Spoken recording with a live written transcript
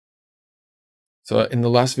So in the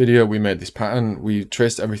last video, we made this pattern. We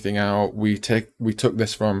traced everything out. We took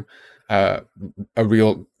this from a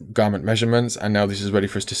real garment measurements, and now this is ready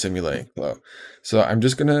for us to simulate. So I'm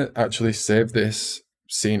just gonna actually save this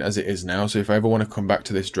scene as it is now. So if I ever want to come back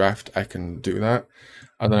to this draft, I can do that.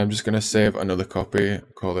 And then I'm just gonna save another copy,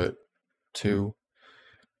 call it 2,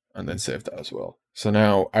 and then save that as well. So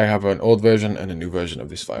now I have an old version and a new version of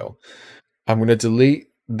this file. I'm gonna delete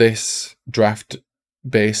this draft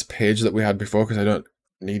base page that we had before because I don't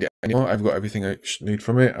need it anymore. I've got everything I need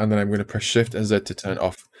from it, and then I'm going to press Shift and Z to turn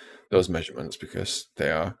off those measurements because they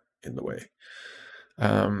are in the way.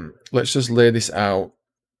 Let's just lay this out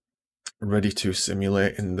ready to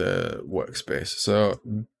simulate in the workspace. So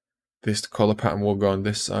this color pattern will go on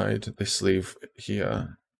this side, this sleeve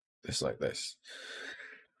here, this like this.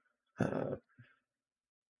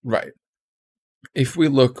 Right. If we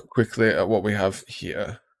look quickly at what we have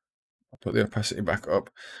here, I'll put the opacity back up.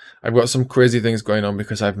 I've got some crazy things going on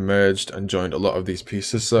because I've merged and joined a lot of these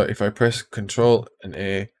pieces. So if I press Control and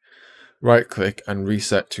A, right click and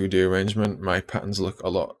reset 2D arrangement, my patterns look a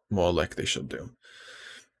lot more like they should do.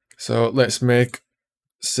 So let's make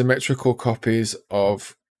symmetrical copies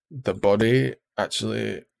of the body.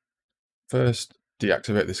 Actually, first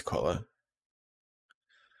deactivate this color.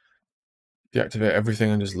 Deactivate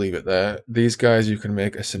everything and just leave it there. These guys you can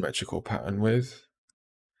make a symmetrical pattern with.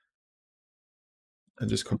 And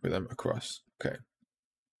just copy them across. Okay.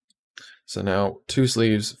 So now 2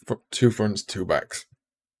 sleeves, 2 fronts, 2 backs.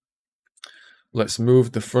 Let's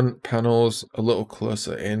move the front panels a little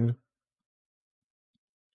closer in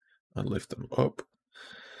and lift them up.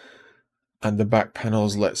 And the back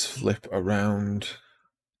panels, let's flip around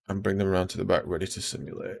and bring them around to the back, ready to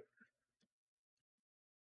simulate.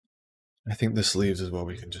 I think the sleeves as well,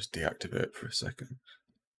 we can just deactivate for a second.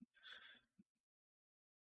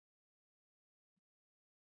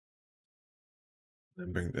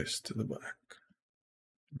 Then bring this to the back.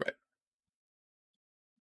 Right.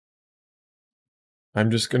 I'm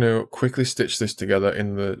just going to quickly stitch this together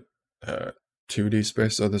in the 2D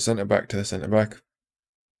space. So the center back to the center back,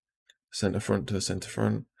 center front to the center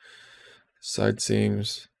front, side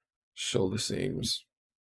seams, shoulder seams.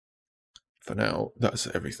 For now, that's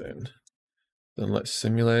everything. Then let's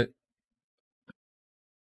simulate.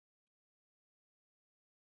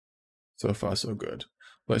 So far, so good.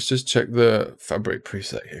 Let's just check the fabric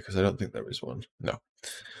preset here because I don't think there is one. No.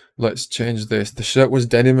 Let's change this. The shirt was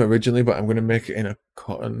denim originally, but I'm going to make it in a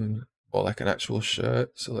cotton or like an actual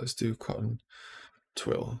shirt. So let's do cotton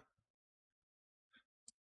twill.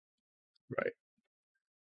 Right.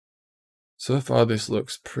 So far, this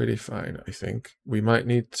looks pretty fine, I think. We might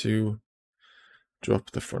need to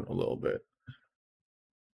drop the front a little bit.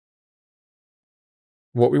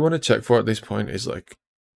 What we want to check for at this point is like,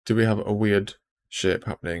 do we have a weird shape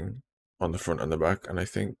happening on the front and the back? And I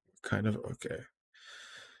think kind of okay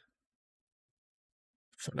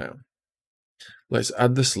for now. Let's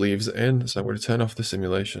add the sleeves in. So I'm going to turn off the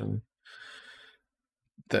simulation.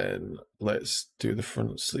 Then let's do the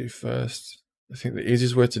front sleeve first. I think the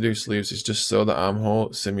easiest way to do sleeves is just sew the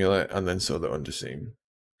armhole, simulate, and then sew the underseam.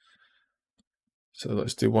 So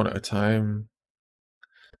let's do one at a time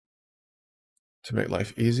to make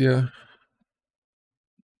life easier.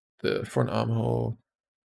 The front armhole,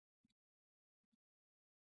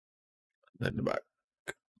 then the back.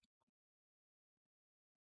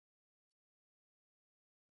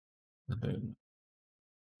 And then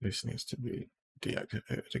this needs to be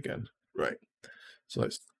deactivated again. Right. So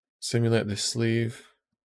let's simulate this sleeve.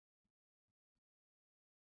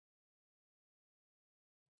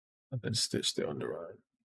 And then stitch the underarm.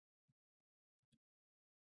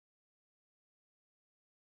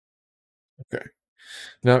 Okay.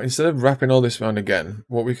 Now, instead of wrapping all this around again,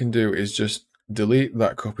 what we can do is just delete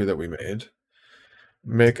that copy that we made,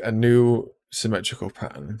 make a new symmetrical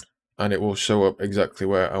pattern, and it will show up exactly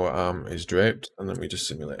where our arm is draped, and then we just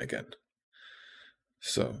simulate again.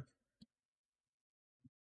 So,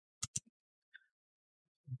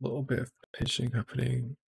 a little bit of pinching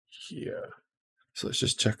happening here. So let's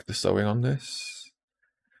just check the sewing on this.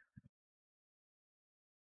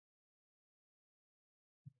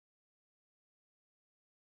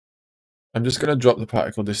 I'm just going to drop the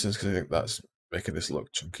particle distance because I think that's making this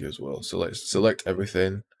look chunky as well. So let's select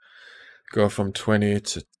everything, go from 20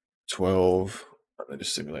 to 12, and then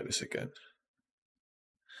just simulate this again.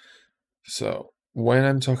 So when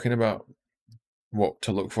I'm talking about what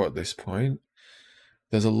to look for at this point,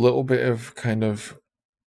 there's a little bit of kind of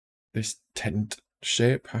this tent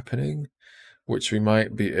shape happening, which we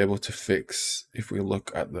might be able to fix if we look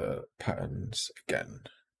at the patterns again.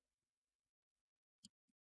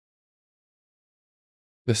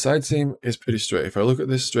 The side seam is pretty straight. If I look at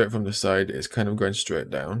this straight from the side, it's kind of going straight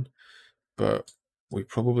down, but we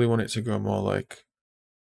probably want it to go more like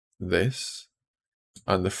this,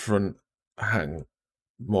 and the front hang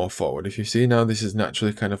more forward. If you see now, this is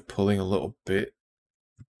naturally kind of pulling a little bit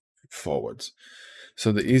forwards.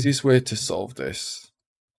 So the easiest way to solve this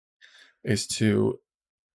is to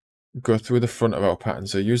go through the front of our pattern.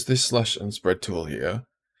 So use this slash and spread tool here.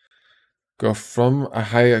 Go from a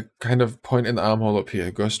higher kind of point in the armhole up here,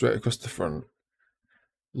 go straight across the front.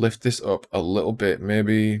 Lift this up a little bit,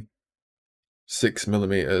 maybe 6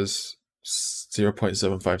 millimeters,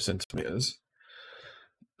 0.75 centimeters.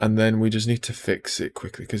 And then we just need to fix it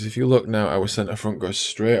quickly, because if you look now, our center front goes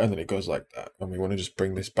straight and then it goes like that. And we want to just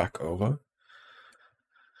bring this back over.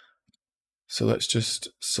 So let's just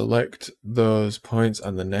select those points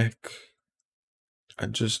and the neck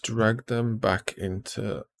and just drag them back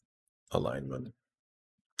into alignment.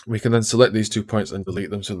 We can then select these 2 points and delete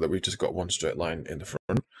them so that we've just got one straight line in the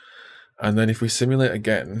front. And then if we simulate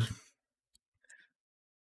again,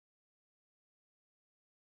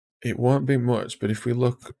 it won't be much, but if we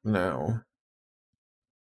look now,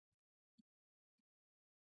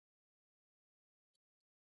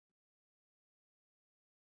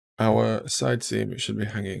 our side seam, it should be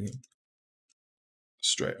hanging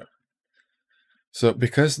straighter. So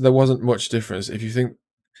because there wasn't much difference, if you think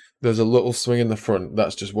there's a little swing in the front,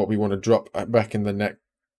 that's just what we want to drop back in the neck,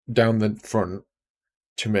 down the front,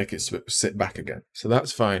 to make it sit back again. So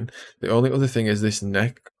that's fine. The only other thing is this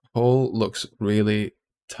neck hole looks really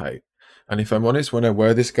tight. And if I'm honest, when I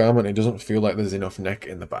wear this garment, it doesn't feel like there's enough neck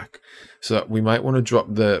in the back. So we might want to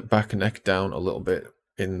drop the back neck down a little bit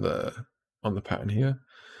on the pattern here.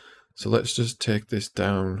 So let's just take this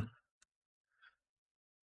down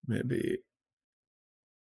maybe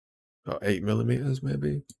about 8 millimeters,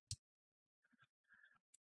 maybe.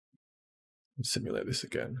 And simulate this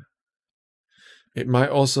again. It might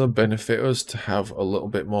also benefit us to have a little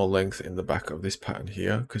bit more length in the back of this pattern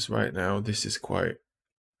here, because right now this is quite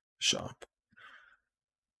sharp.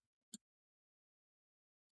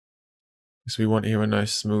 Because we want here a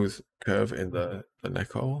nice smooth curve in the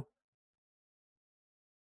neck hole.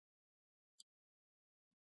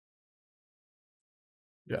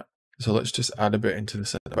 Yeah. So let's just add a bit into the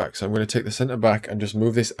center back. So I'm going to take the center back and just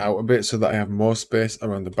move this out a bit so that I have more space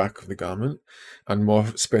around the back of the garment and more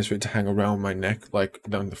space for it to hang around my neck, like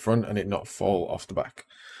down the front, and it not fall off the back.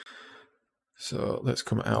 So let's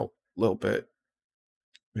come out a little bit,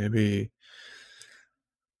 maybe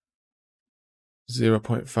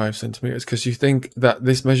 0.5 centimeters, because you think that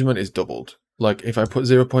this measurement is doubled. Like if I put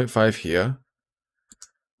 0.5 here,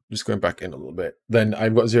 just going back in a little bit, then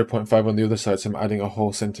I've got 0.5 on the other side, so I'm adding a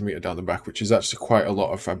whole centimeter down the back, which is actually quite a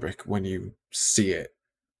lot of fabric when you see it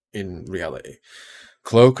in reality.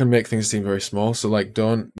 CLO can make things seem very small, so like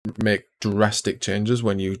don't make drastic changes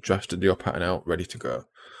when you drafted your pattern out ready to go.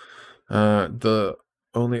 The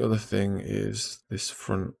only other thing is this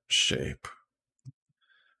front shape.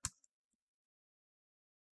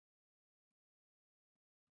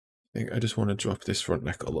 I think I just want to drop this front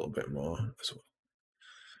neck a little bit more as well.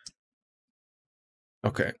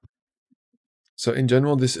 Okay. So in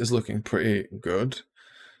general, this is looking pretty good.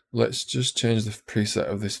 Let's just change the preset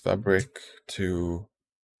of this fabric to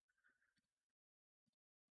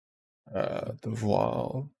the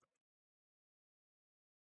voile.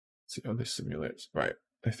 See how this simulates. Right.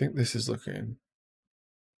 I think this is looking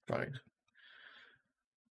fine.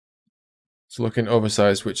 It's looking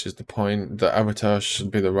oversized, which is the point. The avatar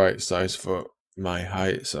should be the right size for my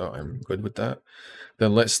height, so I'm good with that.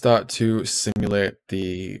 Then let's start to simulate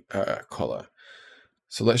the collar.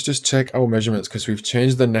 So let's just check our measurements, because we've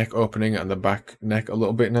changed the neck opening and the back neck a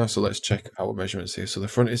little bit now. So let's check our measurements here. So the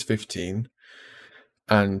front is 15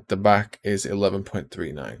 and the back is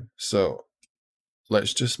 11.39. So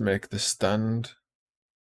let's just make the stand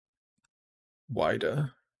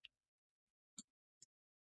wider.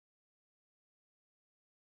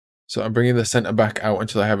 So I'm bringing the center back out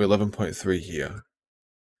until I have 11.3 here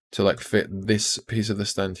to like fit this piece of the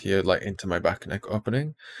stand here like into my back neck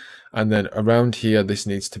opening. And then around here, this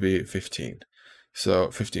needs to be 15. So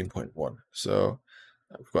 15.1. So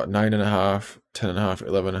we've got 9.5, 10.5,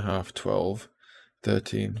 11.5, 12,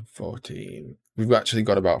 13, 14. We've actually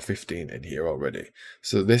got about 15 in here already.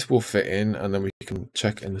 So this will fit in, and then we can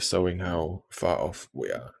check in the sewing how far off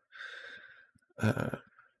we are.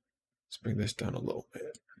 Let's bring this down a little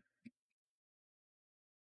bit.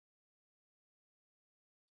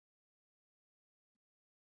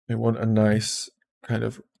 We want a nice kind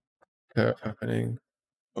of curve happening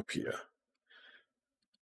up here.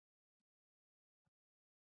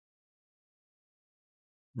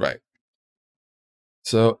 Right.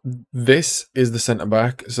 So this is the center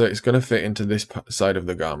back, so it's going to fit into this side of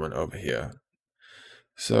the garment over here.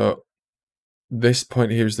 So this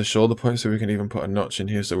point here is the shoulder point, so we can even put a notch in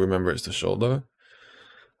here so remember it's the shoulder.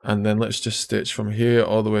 And then let's just stitch from here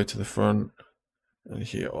all the way to the front, and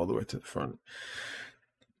here all the way to the front.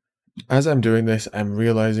 As I'm doing this, I'm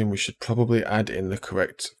realizing we should probably add in the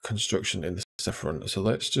correct construction in the front. So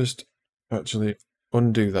let's just actually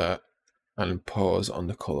undo that and pause on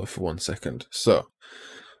the color for 1 second. So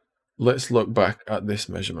let's look back at this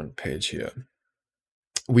measurement page here.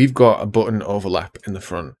 We've got a button overlap in the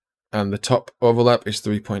front, and the top overlap is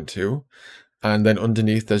 3.2. And then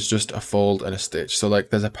underneath there's just a fold and a stitch. So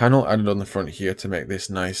like there's a panel added on the front here to make this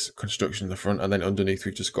nice construction in the front, and then underneath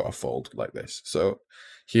we've just got a fold like this. So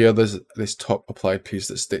here there's this top applied piece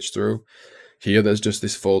that's stitched through. Here there's just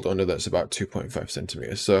this fold under that's about 2.5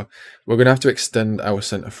 centimeters. So we're going to have to extend our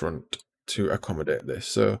center front to accommodate this.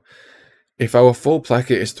 So if our full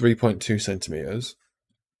placket is 3.2 centimeters,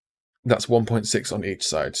 that's 1.6 on each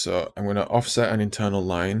side. So I'm going to offset an internal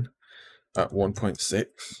line at 1.6.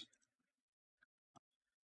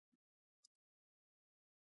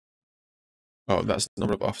 Oh, that's the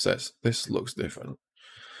number of offsets. This looks different.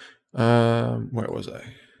 Where was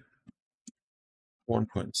I?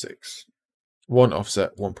 1.6. One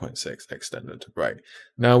offset, 1.6 extended. Right.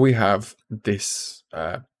 Now we have this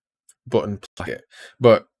button placket.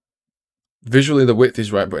 But visually the width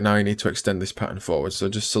is right, but now you need to extend this pattern forward. So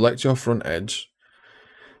just select your front edge.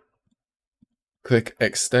 Click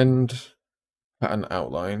extend pattern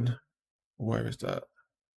outline. Where is that?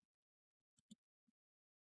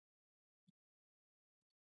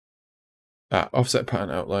 Offset pattern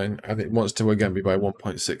outline, and it wants to again be by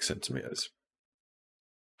 1.6 centimeters.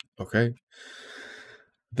 Okay.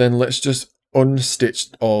 Then let's just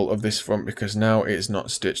unstitch all of this front, because now it's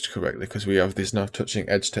not stitched correctly because we have this now touching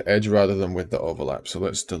edge to edge rather than with the overlap. So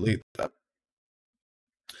let's delete that.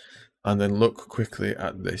 And then look quickly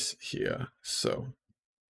at this here. So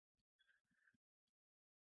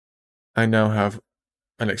I now have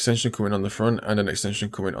an extension coming on the front and an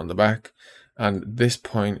extension coming on the back. And this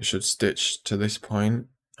point should stitch to this point,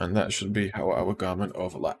 and that should be how our garment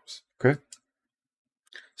overlaps. Okay.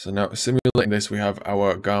 So now simulating this, we have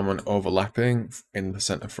our garment overlapping in the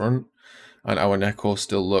center front, and our neck hole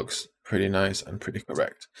still looks pretty nice and pretty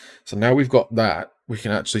correct. So now we've got that, we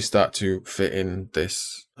can actually start to fit in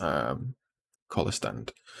this collar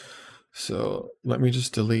stand. So let me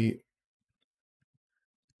just delete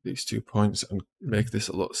these 2 points and make this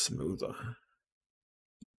a lot smoother.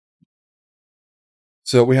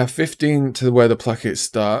 So we have 15 to where the placket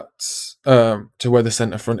starts, to where the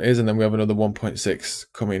center front is, and then we have another 1.6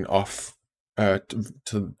 coming off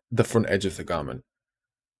to the front edge of the garment.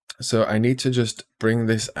 So I need to just bring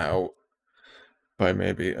this out by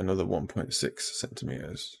maybe another 1.6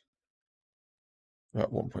 centimeters,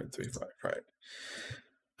 about 1.35, right?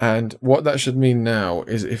 And what that should mean now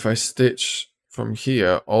is if I stitch from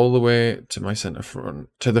here all the way to my center front,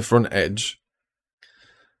 to the front edge,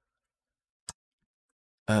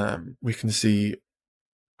 we can see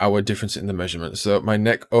our difference in the measurement. So my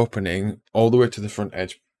neck opening all the way to the front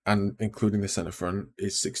edge and including the center front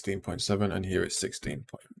is 16.7, and here it's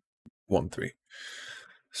 16.13.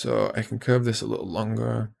 So I can curve this a little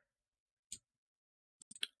longer,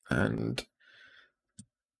 and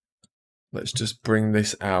let's just bring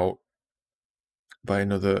this out by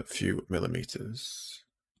another few millimeters.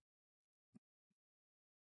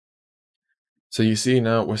 So you see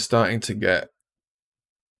now we're starting to get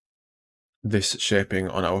this shaping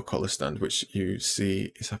on our collar stand, which you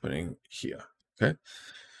see is happening here. Okay.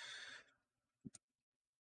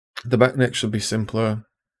 The back neck should be simpler.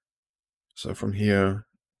 So from here,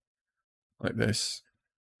 like this,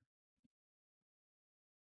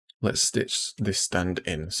 let's stitch this stand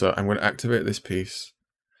in. So I'm going to activate this piece.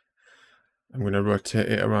 I'm going to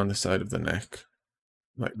rotate it around the side of the neck,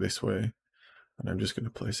 like this way. And I'm just going to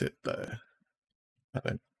place it there and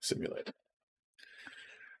then simulate it.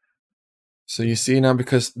 So you see now,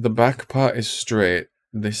 because the back part is straight,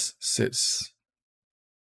 this sits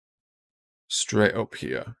straight up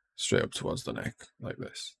here, straight up towards the neck, like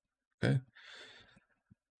this. Okay.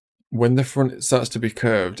 When the front starts to be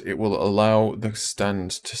curved, it will allow the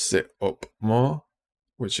stand to sit up more,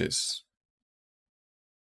 which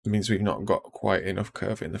means we've not got quite enough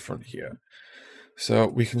curve in the front here. So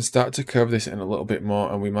we can start to curve this in a little bit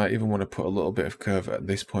more, and we might even want to put a little bit of curve at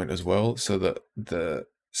this point as well, so that the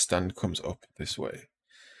stand comes up this way.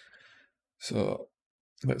 So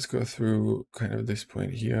let's go through kind of this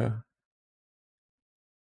point here.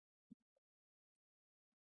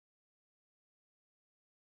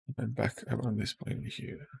 And back around this point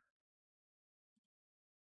here.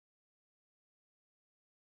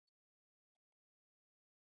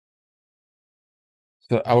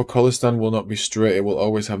 So our collar stand will not be straight. It will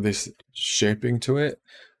always have this shaping to it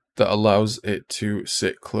that allows it to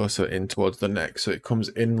sit closer in towards the neck. So it comes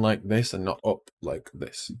in like this and not up like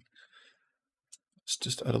this. Let's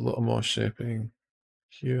just add a little more shaping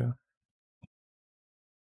here.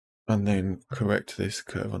 And then correct this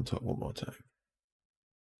curve on top one more time.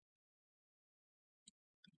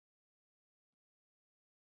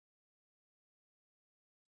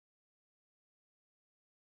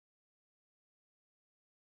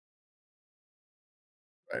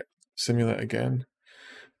 Right, simulate again.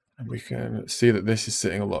 And we can see that this is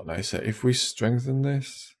sitting a lot nicer. If we strengthen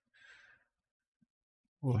this,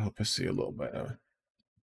 will help us see a little better.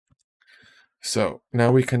 So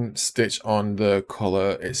now we can stitch on the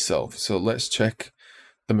collar itself. So let's check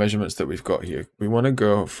the measurements that we've got here. We want to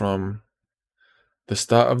go from the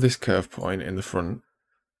start of this curve point in the front,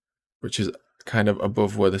 which is kind of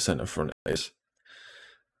above where the center front is,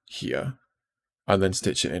 here, and then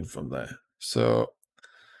stitch it in from there. So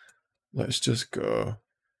let's just go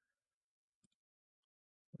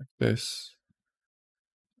like this,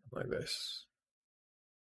 like this.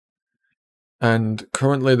 And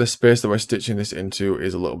currently the space that we're stitching this into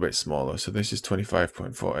is a little bit smaller. So this is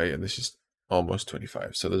 25.48 and this is almost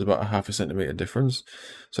 25. So there's about a half a centimeter difference.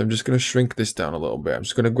 So I'm just going to shrink this down a little bit. I'm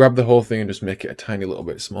just going to grab the whole thing and just make it a tiny little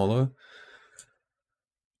bit smaller.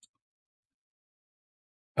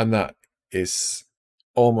 And that is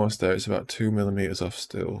almost there. It's about 2 millimeters off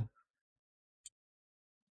still.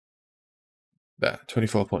 There,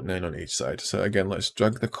 24.9 on each side. So again, let's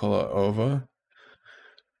drag the color over.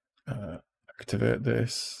 Activate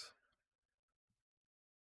this.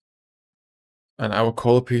 And our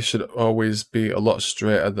collar piece should always be a lot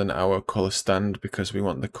straighter than our collar stand because we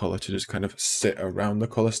want the collar to just kind of sit around the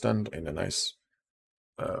collar stand in a nice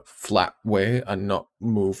flat way and not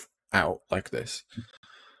move out like this.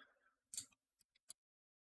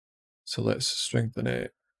 So let's strengthen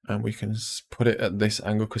it and we can put it at this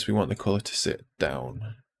angle because we want the collar to sit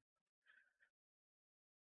down.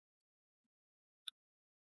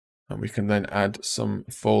 And we can then add some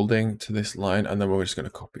folding to this line and then we're just going to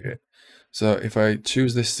copy it. So if I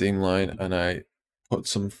choose this seam line and I put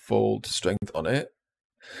some fold strength on it,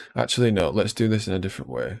 actually no, let's do this in a different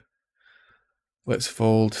way. Let's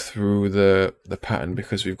fold through the pattern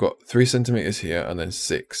because we've got 3 centimeters here and then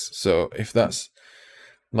 6. So if that's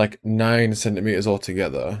like 9 centimeters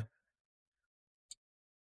altogether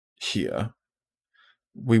here,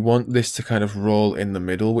 we want this to kind of roll in the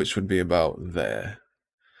middle, which would be about there.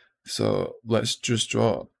 So let's just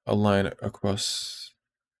draw a line across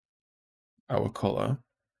our collar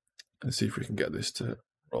and see if we can get this to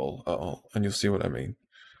roll at all. And you'll see what I mean.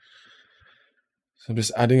 So I'm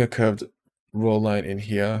just adding a curved roll line in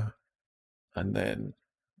here. And then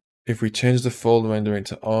if we change the fold rendering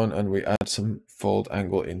to on and we add some fold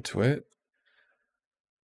angle into it,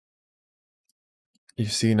 you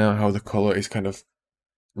see now how the collar is kind of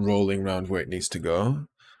rolling around where it needs to go.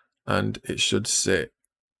 And it should sit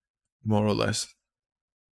more or less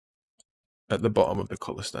at the bottom of the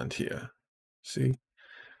collar stand here. See?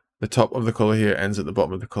 The top of the collar here ends at the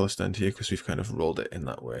bottom of the collar stand here because we've kind of rolled it in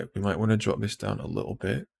that way. We might want to drop this down a little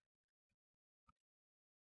bit.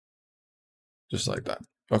 Just like that.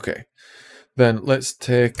 Okay. Then let's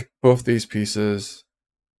take both these pieces,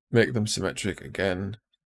 make them symmetric again,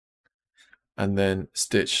 and then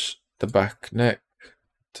stitch the back neck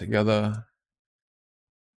together.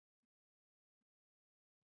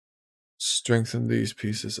 Strengthen these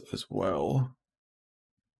pieces as well.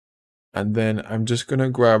 And then I'm just going to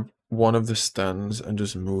grab one of the stands and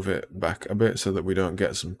just move it back a bit so that we don't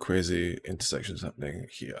get some crazy intersections happening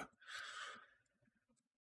here.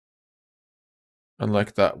 And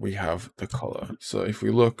like that, we have the collar. So if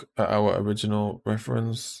we look at our original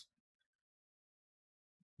reference,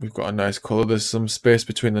 we've got a nice collar. There's some space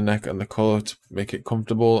between the neck and the collar to make it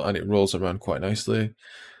comfortable, and it rolls around quite nicely.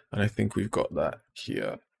 And I think we've got that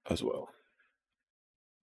here as well.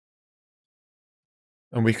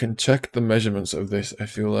 And we can check the measurements of this, I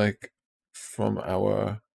feel like, from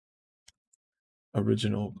our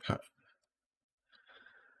original pattern.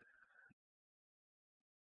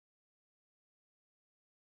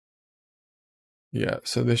 Yeah,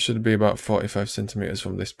 so this should be about 45 centimeters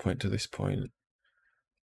from this point to this point.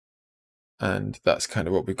 And that's kind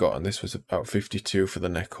of what we got. And this was about 52 for the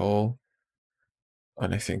neck hole.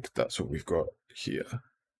 And I think that's what we've got here.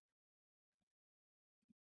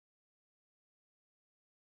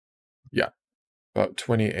 Yeah, about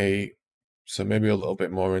 28. So maybe a little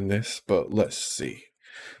bit more in this, but let's see.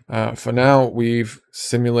 For now, we've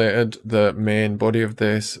simulated the main body of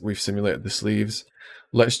this. We've simulated the sleeves.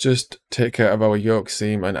 let's just take care of our yoke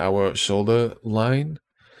seam and our shoulder line.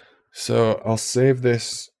 So I'll save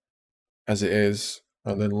this as it is,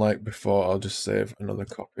 and then like before, I'll just save another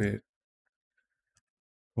copy.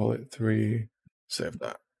 Call it 3, save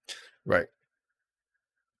that. Right.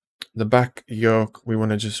 The back yoke, we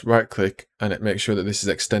want to just right click and it makes sure that this is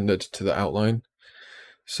extended to the outline.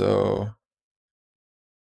 So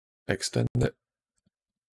extend it,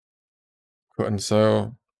 cut and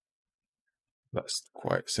sew. That's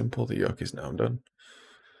quite simple. The yoke is now done.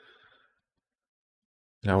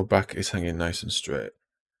 Now our back is hanging nice and straight.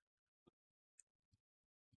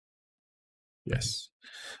 Yes.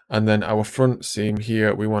 And then our front seam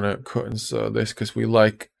here, we want to cut and sew this because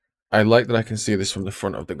I like that I can see this from the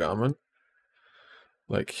front of the garment.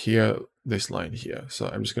 Like here, this line here. So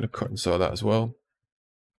I'm just going to cut and sew that as well.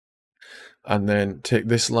 And then take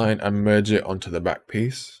this line and merge it onto the back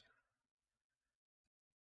piece.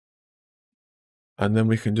 And then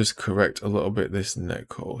we can just correct a little bit this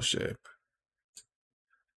neck hole shape.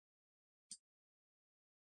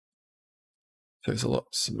 So it's a lot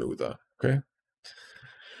smoother, okay?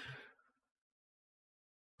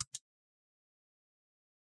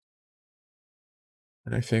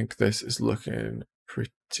 And I think this is looking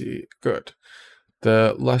pretty good.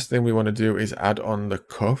 The last thing we want to do is add on the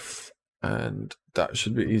cuff, and that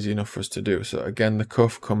should be easy enough for us to do. So again, the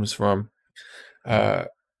cuff comes from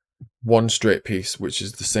one straight piece, which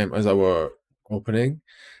is the same as our opening,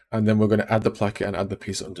 and then we're going to add the placket and add the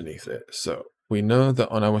piece underneath it. So we know that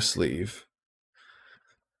on our sleeve,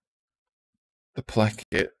 the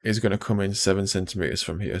placket is going to come in 7 centimeters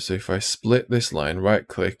from here. So if I split this line, right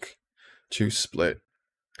click, choose split,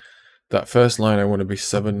 that first line I want to be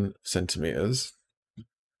 7 centimeters,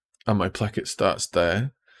 and my placket starts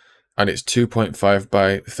there, and it's 2.5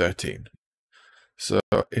 by 13. So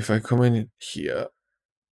if I come in here,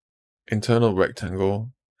 internal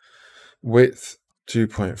rectangle, width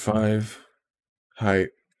 2.5, height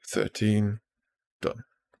 13, done.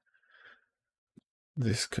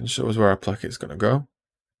 This can show us where our placket is going to go.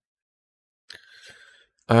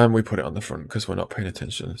 And we put it on the front because we're not paying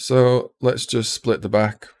attention. So let's just split the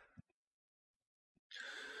back.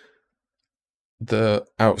 The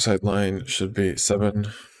outside line should be 7.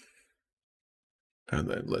 And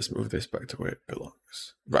then let's move this back to where it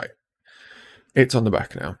belongs. Right. It's on the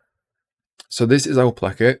back now. So this is our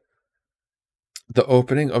placket. The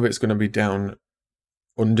opening of it's going to be down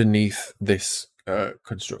underneath this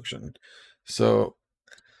construction. So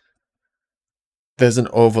there's an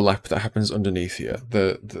overlap that happens underneath here.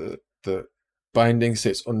 The binding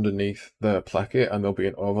sits underneath the placket, and there'll be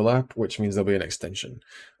an overlap, which means there'll be an extension.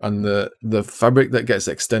 And the fabric that gets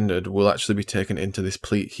extended will actually be taken into this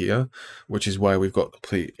pleat here, which is why we've got the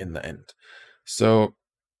pleat in the end. So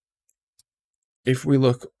if we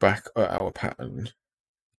look back at our pattern,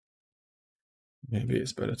 maybe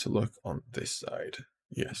it's better to look on this side.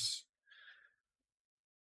 Yes,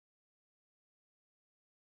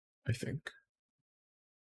 I think.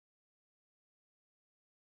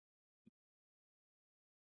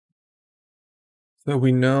 So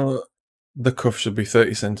we know the cuff should be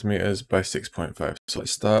 30 centimeters by 6.5. So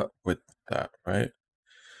let's start with that, right?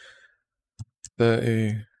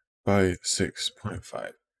 30 by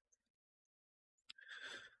 6.5.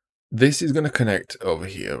 This is going to connect over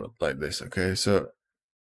here like this, okay? So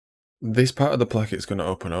this part of the placket is going to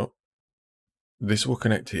open up. This will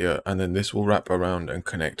connect here, and then this will wrap around and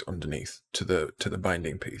connect underneath to the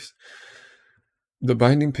binding piece. The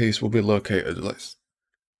binding piece will be located. Let's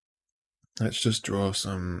just draw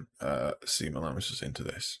some seam allowances into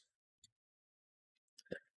this.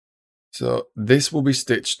 So this will be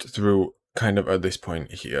stitched through kind of at this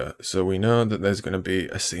point here. So we know that there's going to be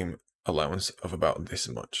a seam allowance of about this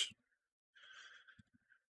much.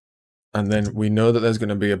 And then we know that there's going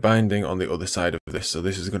to be a binding on the other side of this. So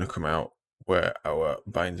this is going to come out where our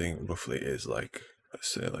binding roughly is, like, let's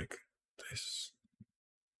say like this.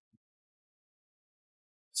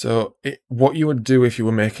 So what you would do if you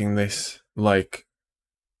were making this like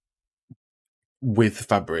with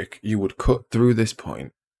fabric, you would cut through this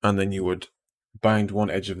point and then you would bind one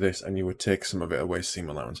edge of this and you would take some of it away, seam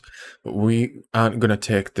allowance. But we aren't going to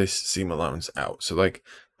take this seam allowance out. So like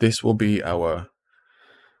this will be our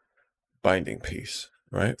binding piece,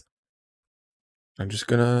 right? I'm just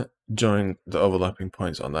going to join the overlapping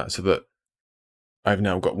points on that so that I've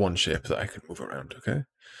now got one shape that I can move around, okay?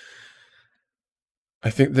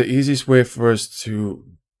 I think the easiest way for us to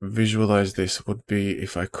visualize this would be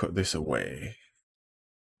if I cut this away.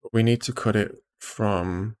 We need to cut it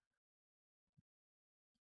from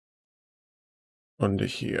under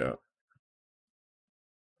here.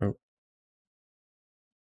 Oh.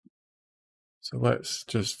 So let's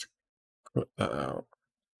just cut that out,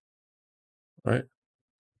 right?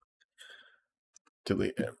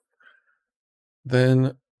 Delete it.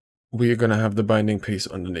 Then we're going to have the binding piece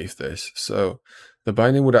underneath this. So the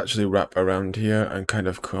binding would actually wrap around here and kind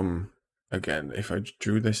of come again. If I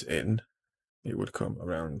drew this in, it would come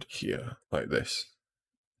around here like this.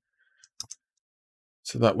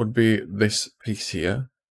 So that would be this piece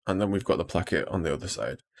here. And then we've got the placket on the other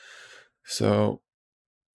side. So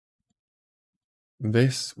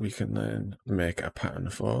this we can then make a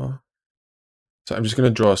pattern for. So I'm just going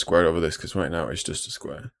to draw a square over this because right now it's just a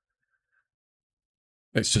square.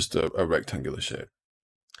 It's just a rectangular shape.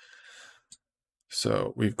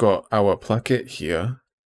 So we've got our placket here,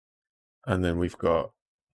 and then we've got,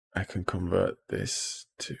 I can convert this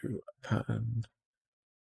to a pattern,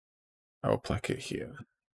 our placket here.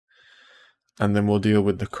 And then we'll deal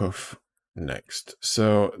with the cuff next.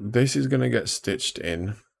 So this is going to get stitched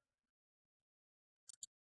in.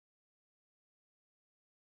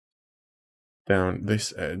 Down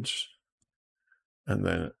this edge, and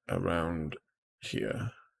then around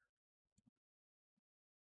here.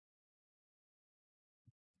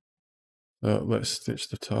 So let's stitch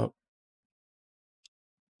the top.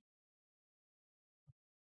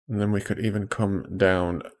 And then we could even come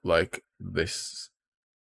down like this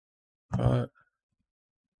part,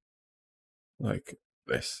 like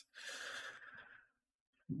this.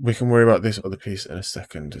 We can worry about this other piece in a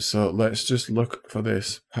second. So let's just look for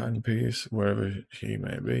this pattern piece, wherever he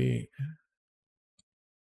may be,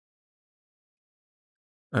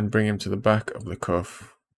 and bring him to the back of the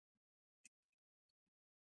cuff,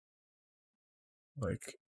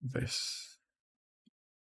 like this.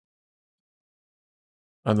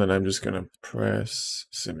 And then I'm just going to press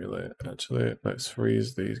simulate. Actually, let's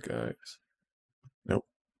freeze these guys. Nope.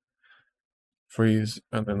 Freeze,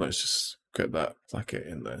 and then let's just get that placket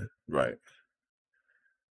in there. Right.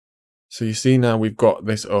 So you see now we've got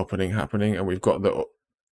this opening happening, and we've got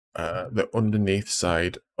the underneath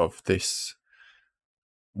side of this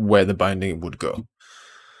where the binding would go.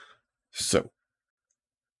 So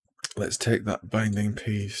let's take that binding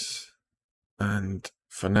piece, and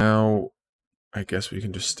for now, I guess we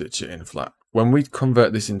can just stitch it in flat. When we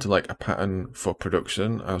convert this into like a pattern for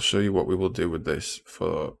production, I'll show you what we will do with this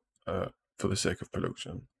for the sake of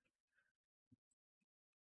production.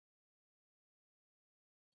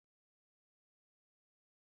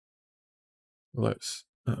 Let's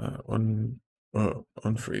unfreeze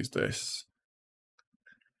this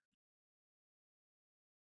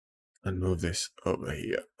and move this over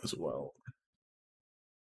here as well.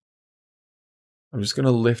 I'm just going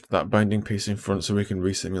to lift that binding piece in front so we can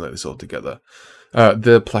resimulate this all together.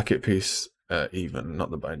 The placket piece even, not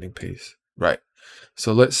the binding piece. Right.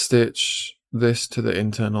 So let's stitch this to the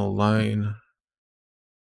internal line.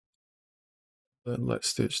 Then let's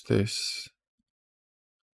stitch this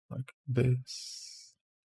like this.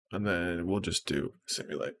 And then we'll just do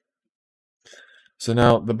simulate. So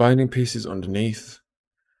now the binding piece is underneath.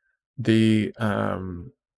 The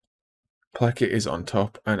placket is on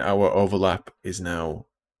top, and our overlap is now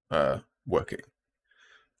working.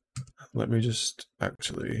 Let me just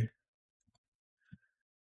actually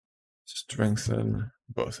strengthen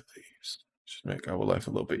both of these. Just make our life a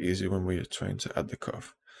little bit easier when we are trying to add the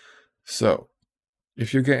cuff. So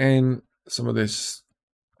if you're getting some of this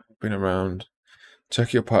been around,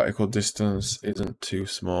 check your particle distance isn't too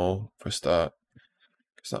small for a start,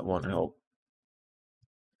 because that won't help.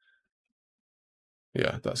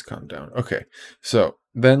 Yeah, that's calmed down. Okay, so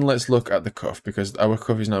then let's look at the cuff, because our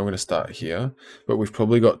cuff is now going to start here, but we've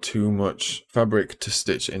probably got too much fabric to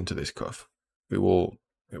stitch into this cuff. It will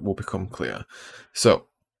become clear. So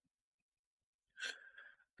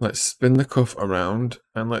let's spin the cuff around,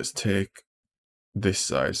 and let's take this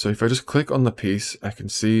side. So if I just click on the piece, I can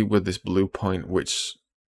see with this blue point which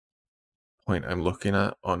point I'm looking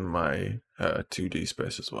at on my 2D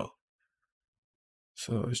space as well.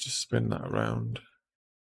 So let's just spin that around.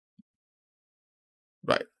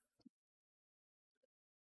 Right.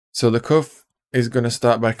 So the cuff is going to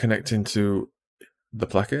start by connecting to the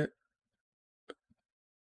placket.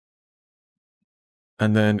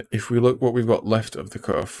 And then if we look what we've got left of the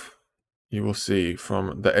cuff, you will see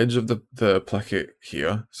from the edge of the placket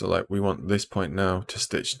here. So like we want this point now to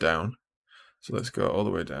stitch down. So let's go all the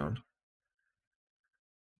way down.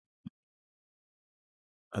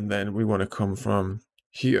 And then we want to come from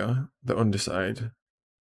here, the underside,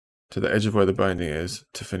 to the edge of where the binding is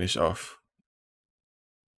to finish off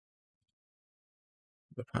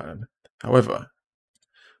the pattern. However,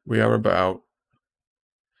 we are about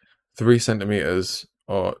 3 centimeters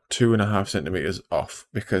or 2.5 centimeters off,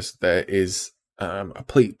 because there is a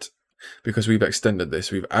pleat because we've extended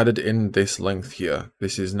this. We've added in this length here.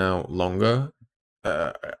 This is now longer,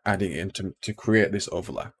 adding in to create this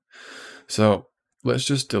overlap. So let's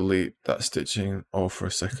just delete that stitching all for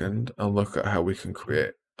a second and look at how we can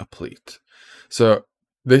create a pleat. So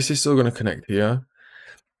this is still going to connect here.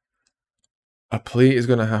 A pleat is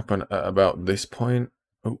going to happen at about this point.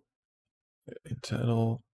 Oh,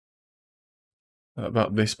 internal.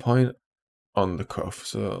 About this point on the cuff.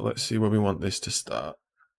 So let's see where we want this to start.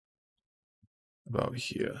 About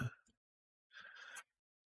here.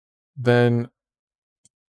 Then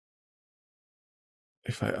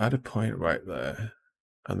if I add a point right there,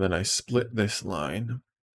 and then I split this line,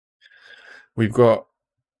 we've got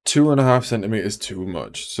 2.5 centimeters too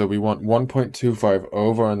much. So we want 1.25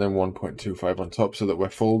 over and then 1.25 on top, so that we're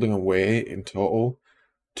folding away in total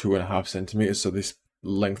 2.5 centimeters. So this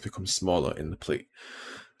length becomes smaller in the pleat.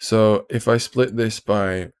 So if I split this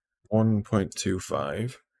by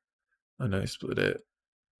 1.25 and I split it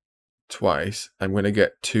twice, I'm going to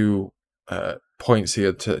get 2 points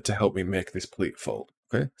here to help me make this pleat fold.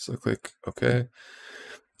 Okay, so click OK.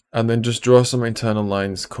 And then just draw some internal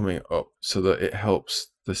lines coming up so that it helps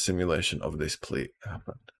the simulation of this pleat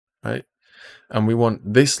happen, right? And we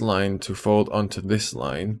want this line to fold onto this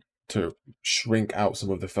line to shrink out some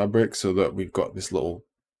of the fabric so that we've got this little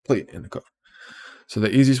pleat in the cuff. So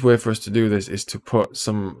the easiest way for us to do this is to put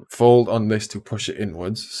some fold on this to push it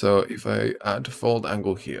inwards. So if I add fold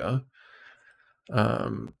angle here,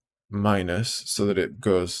 minus so that it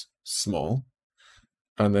goes small,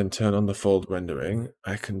 and then turn on the fold rendering,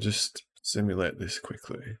 I can just simulate this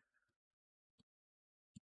quickly.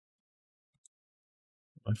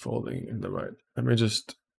 I'm folding in the right. Let me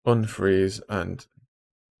just unfreeze and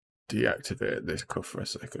deactivate this cuff for a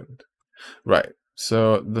second. Right,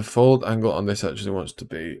 so the fold angle on this actually wants to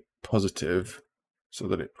be positive so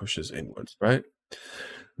that it pushes inwards, right?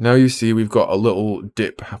 Now you see we've got a little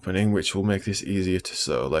dip happening, which will make this easier to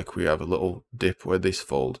sew, like we have a little dip where this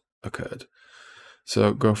fold occurred.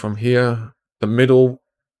 So go from here, the middle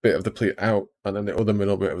bit of the pleat out, and then the other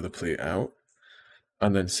middle bit of the pleat out,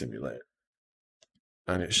 and then simulate.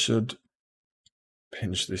 And it should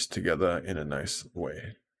pinch this together in a nice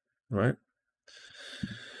way, right?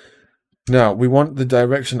 Now we want the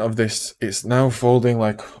direction of this, it's now folding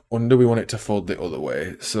like under, we want it to fold the other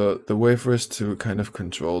way. So the way for us to kind of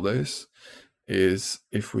control this is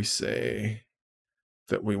if we say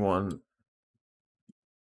that we want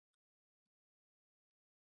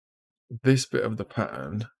this bit of the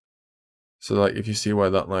pattern. So like if you see where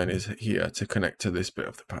that line is here to connect to this bit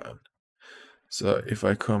of the pattern. So if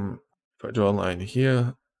I draw a line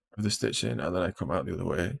here of the stitching and then I come out the other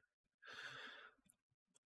way,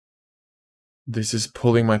 this is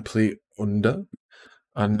pulling my pleat under,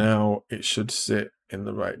 and now it should sit in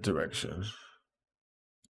the right direction.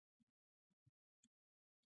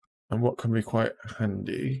 And what can be quite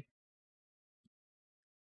handy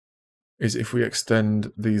is if we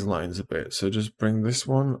extend these lines a bit. So just bring this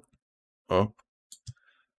one up,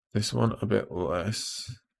 this one a bit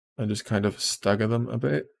less, and just kind of stagger them a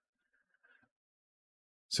bit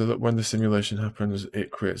so that when the simulation happens,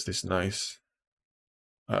 it creates this nice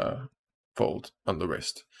fold on the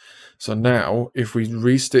wrist. So now if we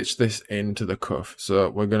restitch this into the cuff, so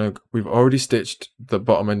we've already stitched the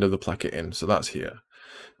bottom end of the placket in, so that's here.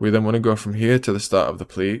 We then want to go from here to the start of the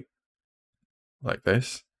pleat like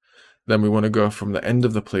this. Then we want to go from the end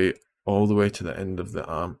of the pleat all the way to the end of the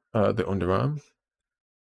arm, the underarm,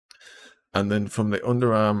 and then from the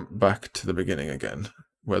underarm back to the beginning again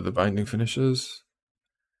where the binding finishes.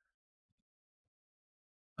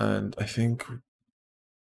 And I think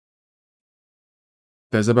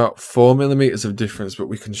there's about 4 millimeters of difference, but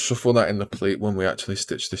we can shuffle that in the pleat when we actually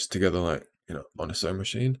stitch this together, like, you know, on a sewing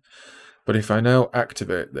machine. But if I now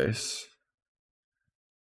activate this,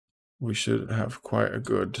 we should have quite a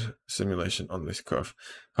good simulation on this cuff.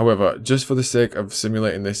 However, just for the sake of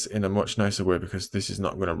simulating this in a much nicer way, because this is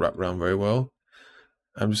not going to wrap around very well,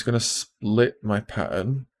 I'm just going to split my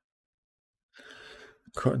pattern,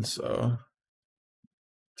 cut and sew,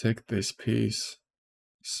 take this piece,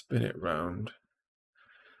 spin it round,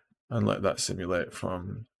 and let that simulate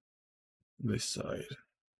from this side.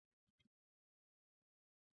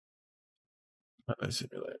 And then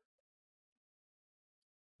simulate.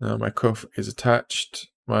 Now my cuff is attached,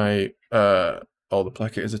 my all the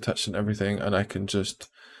placket is attached and everything, and I can just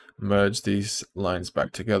merge these lines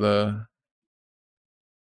back together,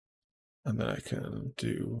 and then I can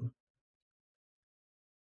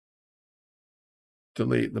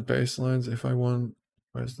delete the baselines if I want.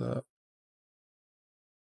 Where's that?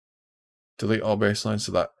 Delete all baselines,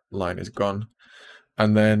 so that line is gone.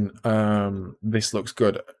 And then this looks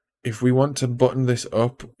good. if we want to button this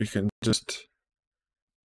up, we can just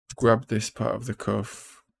grab this part of the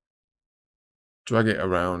cuff, drag it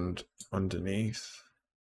around underneath,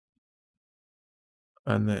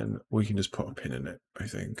 and then we can just put a pin in it, I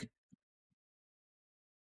think.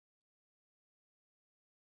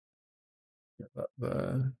 Get that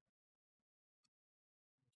there.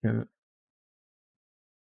 Can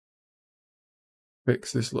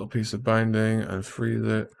fix this little piece of binding and freeze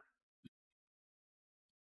it.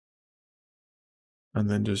 And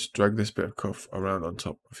then just drag this bit of cuff around on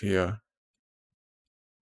top of here.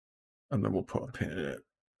 And then we'll put a pin in it,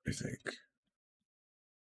 I think.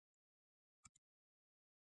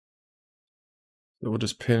 So we'll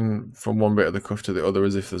just pin from one bit of the cuff to the other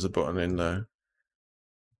as if there's a button in there.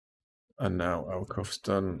 And now our cuff's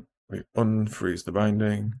done. We unfreeze the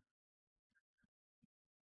binding.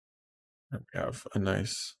 And we have a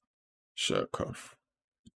nice shirt cuff.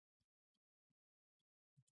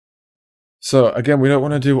 So again, we don't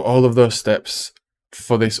want to do all of those steps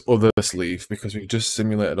for this other sleeve because we've just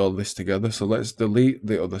simulated all this together. So let's delete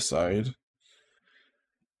the other side.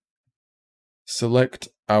 Select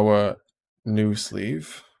our new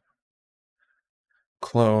sleeve.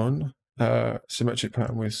 Clone symmetric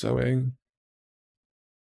pattern with sewing.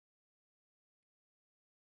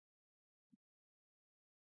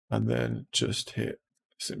 And then just hit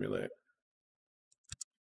simulate.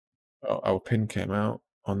 Oh, our pin came out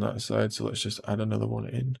on that side, so let's just add another one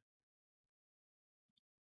in.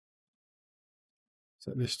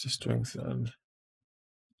 Set this to strengthen.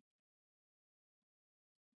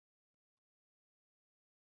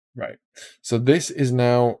 Right. So this is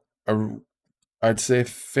now I'd say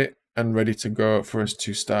fit and ready to go for us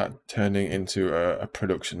to start turning into a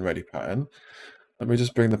production ready pattern. Let me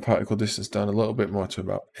just bring the particle distance down a little bit more to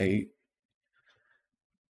about 8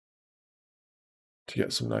 to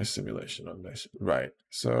get some nice simulation on this. Right.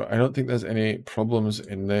 So I don't think there's any problems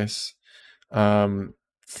in this.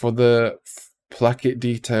 For the placket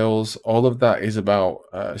details, all of that is about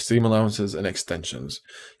seam allowances and extensions.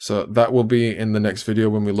 So that will be in the next video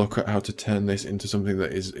when we look at how to turn this into something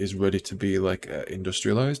that is ready to be like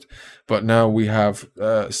industrialized. But now we have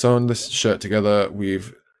sewn this shirt together.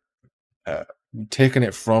 We've taken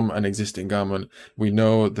it from an existing garment. We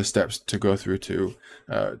know the steps to go through to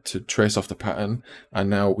trace off the pattern, and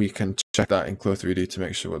now we can check that in CLO3D to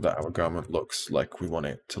make sure that our garment looks like we want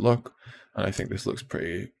it to look. And I think this looks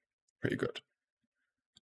pretty good.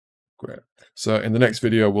 Great. So in the next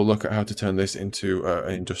video, we'll look at how to turn this into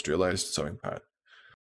an industrialized sewing pattern.